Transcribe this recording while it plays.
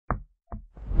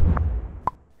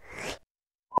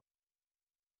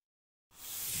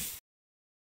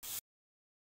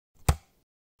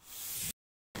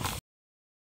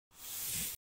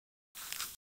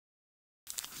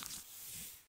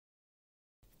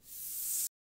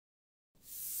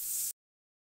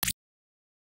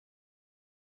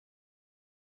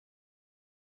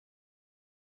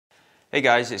Hey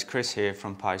guys, it's Chris here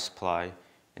from Pi Supply.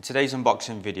 In today's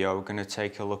unboxing video, we're going to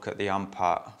take a look at the Amp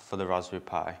HAT for the Raspberry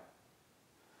Pi.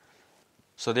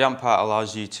 So the Amp HAT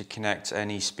allows you to connect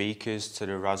any speakers to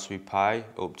the Raspberry Pi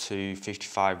up to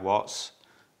 55 watts.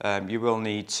 You will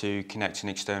need to connect an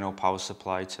external power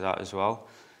supply to that as well.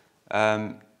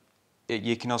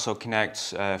 You can also connect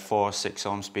 4 or 6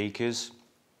 ohm speakers.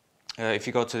 If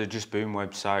you go to the JustBoom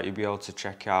website, you'll be able to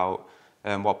check out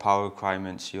what power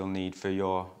requirements you'll need for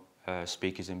your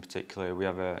speakers in particular. We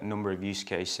have a number of use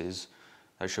cases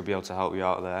that should be able to help you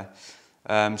out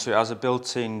there. So it has a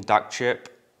built-in DAC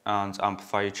chip and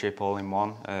amplifier chip all in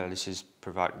one. This is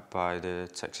provided by the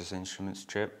Texas Instruments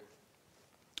chip.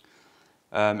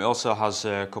 It also has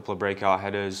a couple of breakout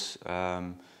headers.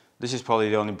 This is probably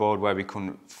the only board where we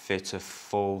couldn't fit a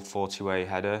full 40-way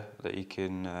header that you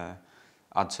can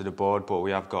add to the board, but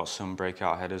we have got some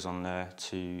breakout headers on there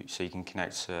so you can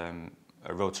connect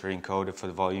a rotary encoder for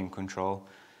the volume control.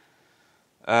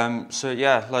 So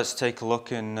yeah, let's take a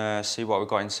look and see what we've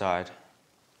got inside.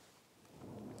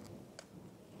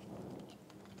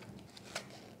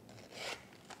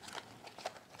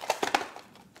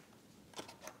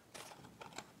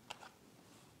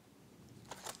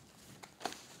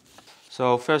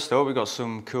 So first up, we've got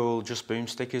some cool JustBoom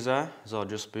stickers there. There's our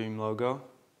JustBoom logo.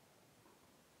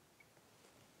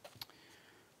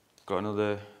 Got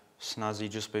another snazzy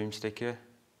JustBoom sticker.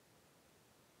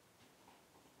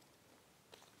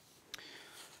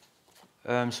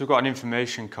 So we've got an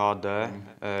information card there.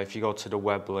 If you go to the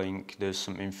web link, there's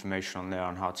some information on there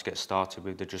on how to get started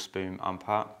with the JustBoom Amp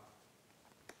HAT.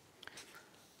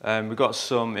 We've got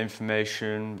some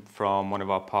information from one of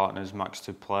our partners, Max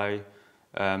to Play.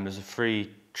 There's a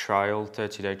free trial,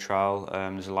 30-day trial.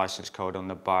 There's a license code on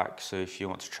the back, so if you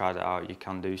want to try that out, you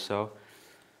can do so.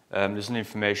 There's an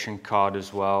information card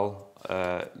as well.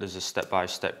 There's a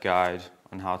step-by-step guide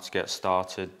on how to get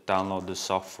started, download the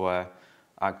software,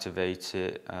 activate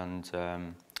it,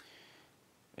 and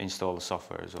install the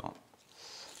software as well.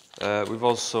 We've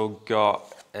also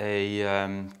got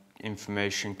a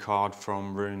information card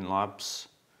from Rune Labs.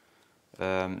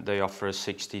 They offer a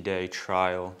 60-day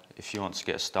trial. If you want to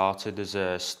get started, there's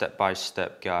a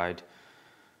step-by-step guide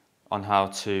on how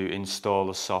to install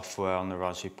the software on the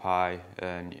Raspberry Pi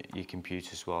and your computer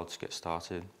as well to get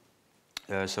started.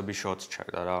 So be sure to check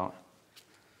that out.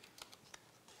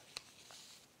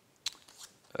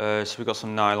 So we've got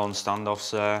some nylon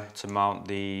standoffs there to mount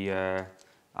the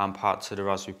Amp HAT to the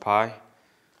Raspberry Pi.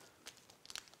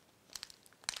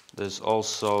 There's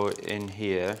also in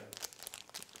here,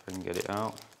 if I can get it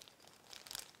out,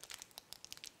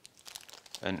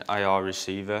 an IR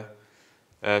receiver.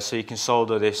 So you can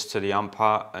solder this to the Amp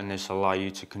HAT, and this will allow you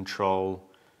to control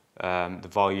the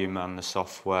volume and the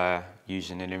software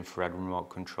using an infrared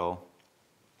remote control.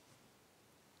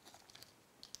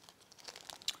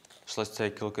 So let's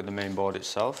take a look at the main board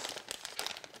itself.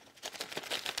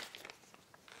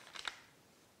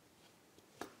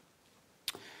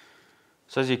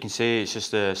 So as you can see, it's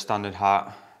just a standard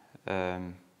HAT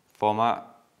format.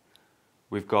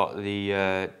 We've got the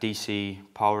DC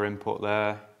power input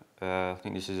there. I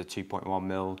think this is a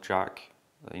 2.1mm jack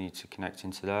that you need to connect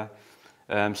into there.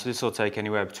 So this will take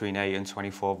anywhere between 8 and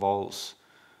 24 volts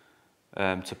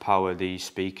to power the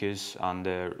speakers, and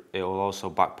it will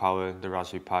also back power the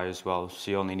Raspberry Pi as well,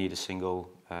 so you only need a single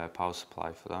power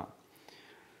supply for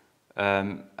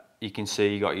that. You can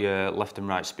see you got your left and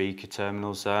right speaker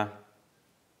terminals there.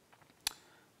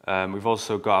 We've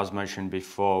also got, as mentioned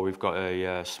before, we've got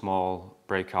a small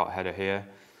breakout header here.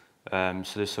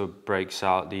 So this breaks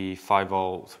out the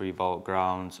 5V, 3V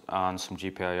ground and some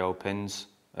GPIO pins.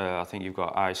 I think you've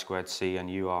got I2C and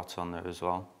UART on there as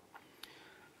well.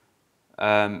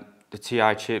 The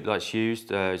TI chip that's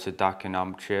used is a DAC and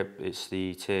amp chip. It's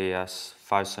the TAS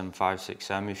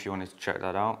 5756M if you wanted to check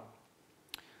that out.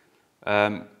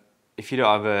 If you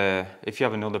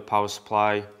have another power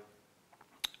supply,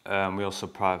 we also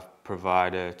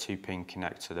provide a 2-pin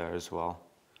connector there as well.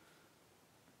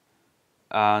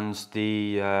 And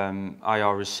the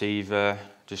IR receiver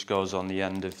just goes on the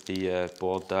end of the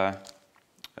board there.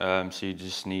 So you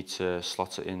just need to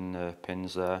slot it in the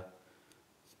pins there.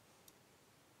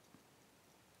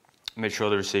 Make sure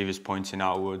the receiver is pointing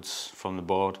outwards from the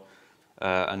board.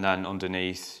 And then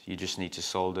underneath, you just need to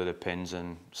solder the pins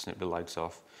and snip the legs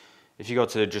off. If you go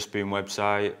to the JustBoom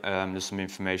website, there's some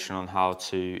information on how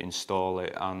to install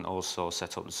it and also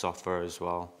set up the software as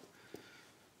well.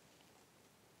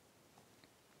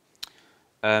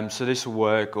 So this will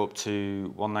work up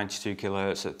to 192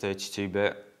 kHz at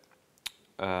 32-bit.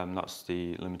 That's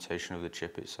the limitation of the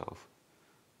chip itself.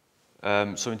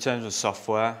 So in terms of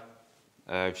software,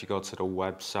 If you go to the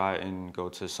website and go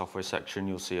to the software section,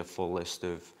 you'll see a full list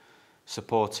of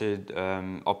supported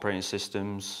operating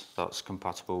systems that's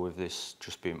compatible with this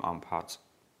JustBoom Amp HAT.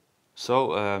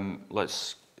 So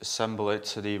let's assemble it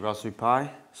to the Raspberry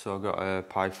Pi. So I've got a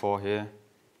Pi 4 here.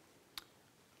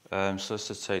 So let's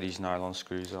just take these nylon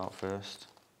screws out first.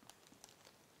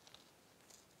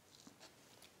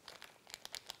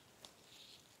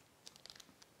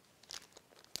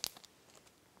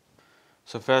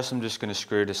 So first I'm just going to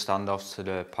screw the standoffs to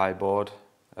the Pi board.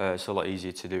 It's a lot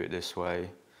easier to do it this way.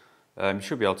 You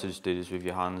should be able to just do this with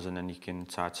your hands and then you can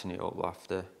tighten it up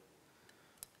after.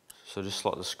 So just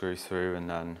slot the screw through and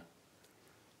then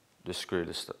just screw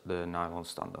the nylon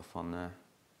standoff on there.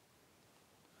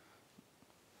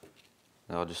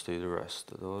 Then I'll just do the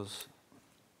rest of those.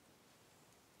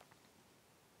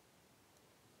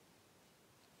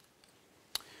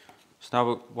 So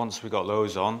now once we've got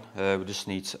those on, we just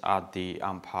need to add the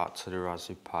amp hat to the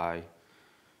Raspberry Pi.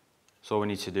 So all we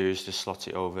need to do is just slot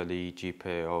it over the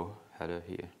GPIO header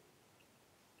here.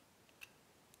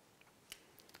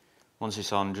 Once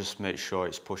it's on, just make sure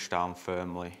it's pushed down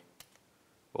firmly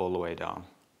all the way down.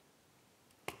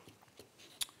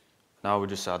 Now we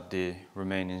just add the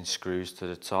remaining screws to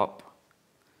the top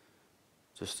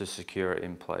just to secure it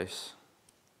in place.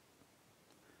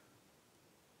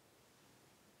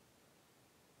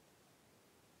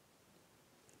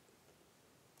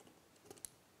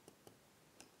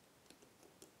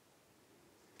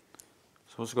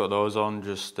 So once we've got those on,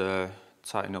 just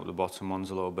tighten up the bottom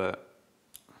ones a little bit.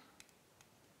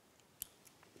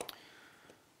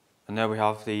 And there we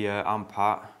have the amp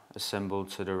hat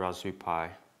assembled to the Raspberry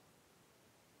Pi.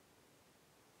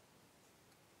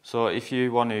 So if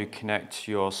you want to connect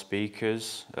your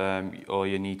speakers, all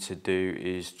you need to do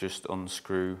is just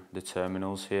unscrew the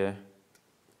terminals here.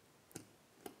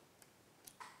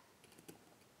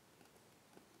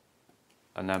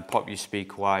 And then pop your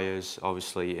speaker wires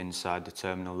obviously inside the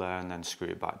terminal there and then screw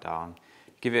it back down.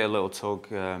 Give it a little tug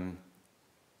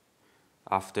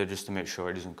after just to make sure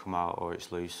it doesn't come out or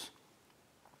it's loose.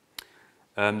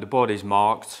 The board is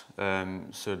marked,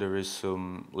 so there is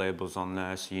some labels on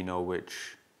there so you know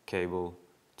which cable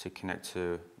to connect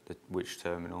to which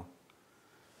terminal.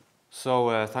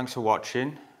 So thanks for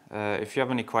watching. If you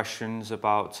have any questions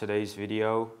about today's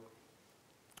video,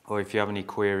 or if you have any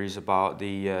queries about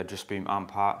the JustBoom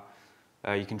Amp HAT,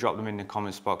 you can drop them in the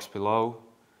comments box below,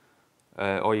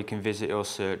 or you can visit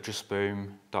us at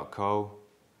justboom.co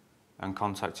and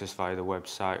contact us via the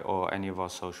website or any of our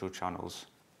social channels.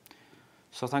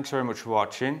 So thanks very much for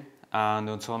watching, and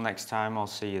until next time, I'll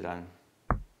see you then.